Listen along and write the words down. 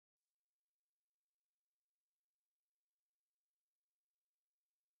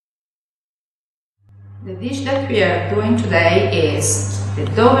The dish that we are doing today is the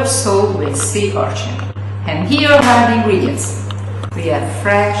Dover sole with sea urchin. And here are the ingredients. We have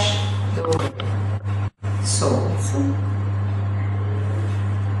fresh Dover soles.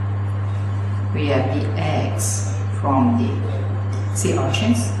 We have the eggs from the sea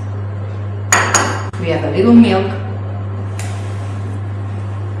urchins. We have a little milk,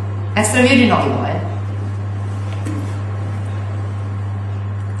 extra virgin olive oil,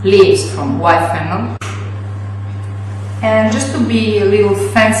 leaves from white fennel, and just to be a little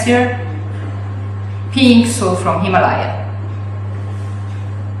fancier, pink salt from Himalaya.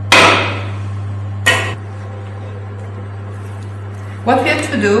 What we have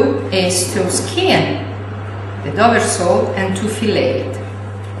to do is to skin the Dover sole and to fillet it.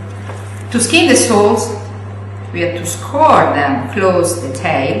 To skin the soles, we have to score them, close the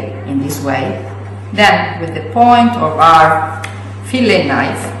tail in this way. Then, with the point of our fillet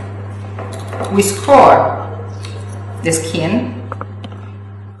knife, we score the skin.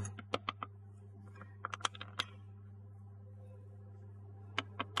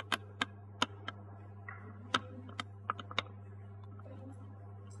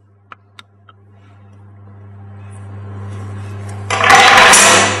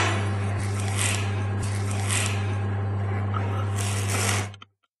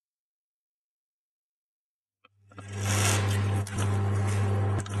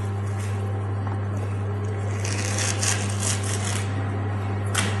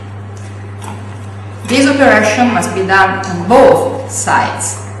 This operation must be done on both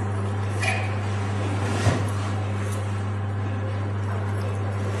sides.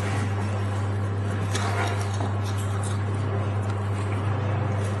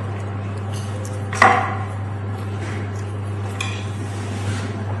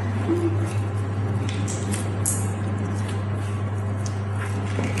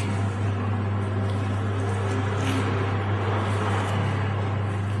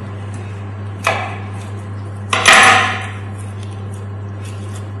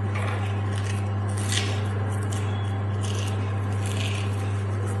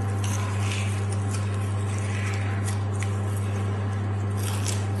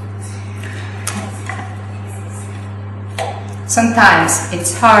 Sometimes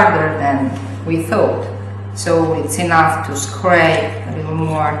it's harder than we thought, so it's enough to scrape a little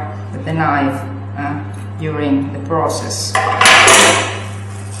more with the knife during the process.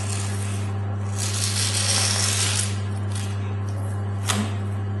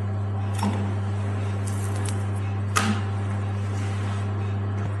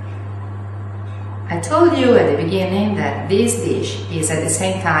 I told you at the beginning that this dish is at the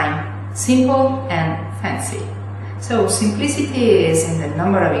same time simple and fancy. So simplicity is in the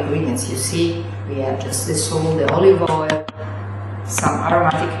number of ingredients you see. We have just the salt, the olive oil, some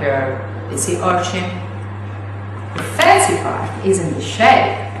aromatic herb, the sea urchin. The fancy part is in the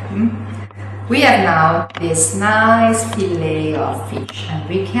shape. We have now this nice fillet of fish and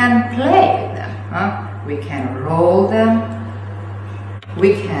we can play with them. We can roll them,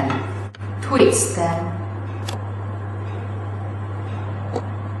 we can twist them,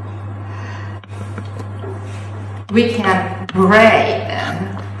 we can braid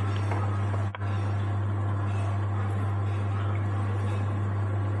them.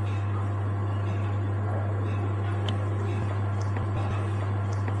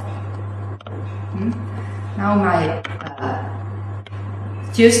 Now my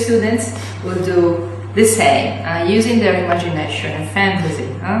two students will do the same, using their imagination and fantasy,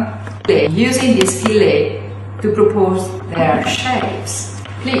 using this fillet to propose their shapes.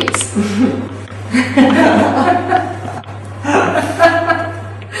 Please.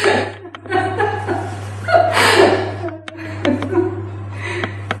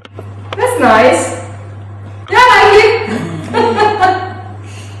 That's nice. Yeah, I like it.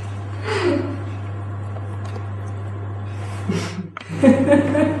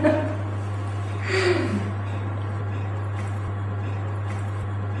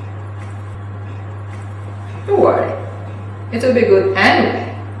 Don't worry, it will be good anyway.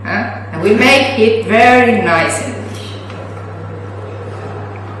 And we make it very nice in the dish.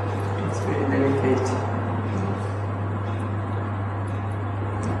 It's very delicate.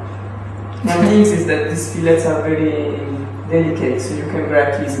 One thing is that these fillets are very delicate, so you can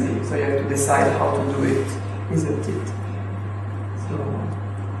break easily. So you have to decide how to do it, isn't it? So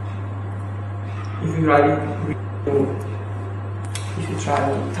if you try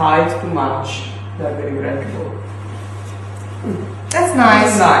to tie it too much, they are very breakable. That's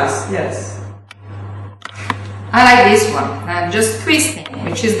nice. That's nice, yes. I like this one. I'm just twisting,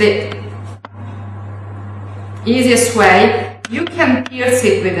 which is the easiest way You can pierce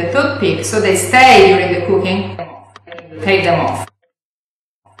it with a toothpick so they stay during the cooking. Take them off.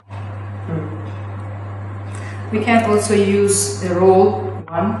 We can also use a roll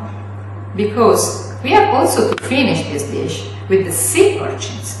one because we have also to finish this dish with the sea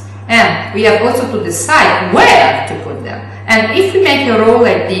urchins, and we have also to decide where to put them. And if we make a roll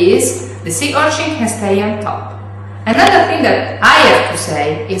like this, the sea urchin can stay on top. Another thing that I have to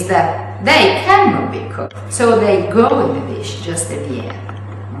say is that they cannot be cooked, so they go in the dish just at the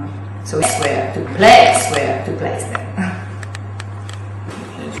end. So it's where to place them.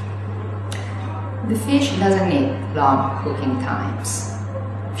 The fish doesn't need long cooking times.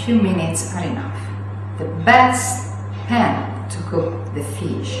 A few minutes are enough. The best pan to cook the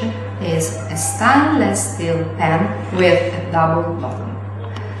fish is a stainless steel pan with a double bottom.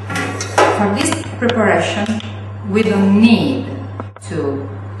 For this preparation, we don't need to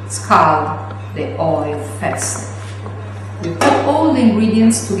scald the oil first. We put all the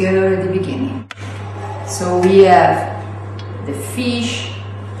ingredients together at the beginning. So we have the fish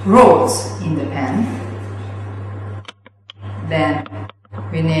rolls in the pan. Then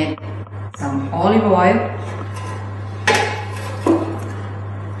we need some olive oil.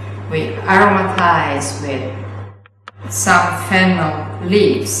 We aromatize with some fennel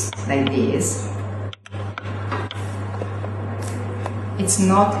leaves like this. It's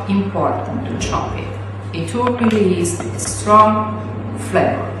not important to chop it. It will release a strong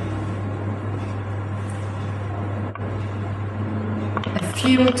flavor. A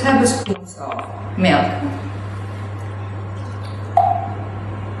few tablespoons of milk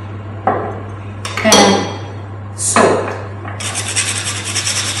and salt.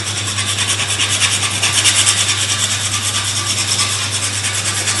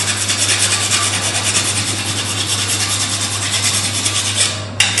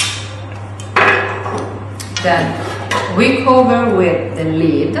 Then we cover with the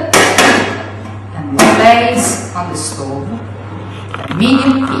lid and we place on the stove at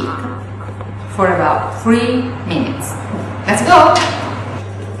medium heat for about 3 minutes. Let's go!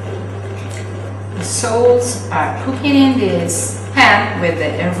 The soles are cooking in this pan with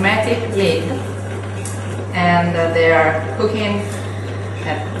the hermetic lid, and they are cooking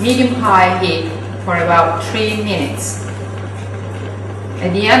at medium-high heat for about 3 minutes.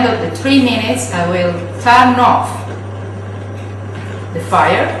 At the end of the 3 minutes, I will turn off the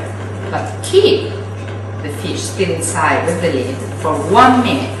fire, but keep the fish still inside with the lid for 1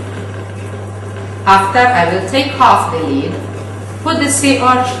 minute. After, I will take off the lid, put the sea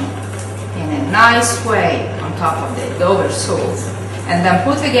urchin in a nice way on top of the Dover sauce, and then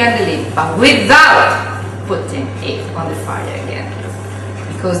put again the lid, but without putting it on the fire again,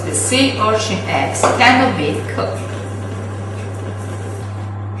 because the sea urchin eggs cannot be cooked.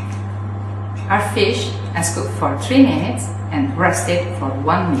 Our fish has cooked for 3 minutes and rested for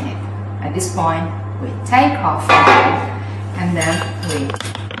 1 minute. At this point, we take off the lid and then we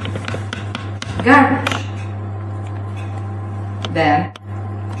garnish. Then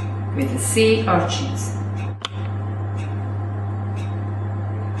with the sea urchins.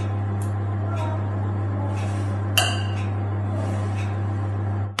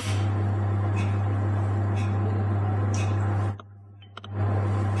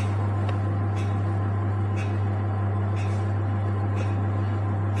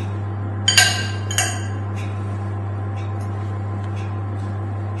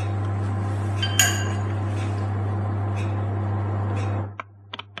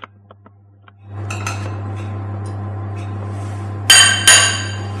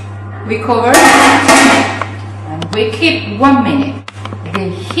 We cover and we keep 1 minute. The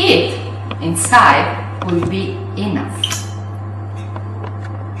heat inside will be enough.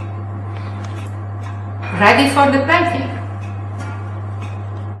 Ready for the plating.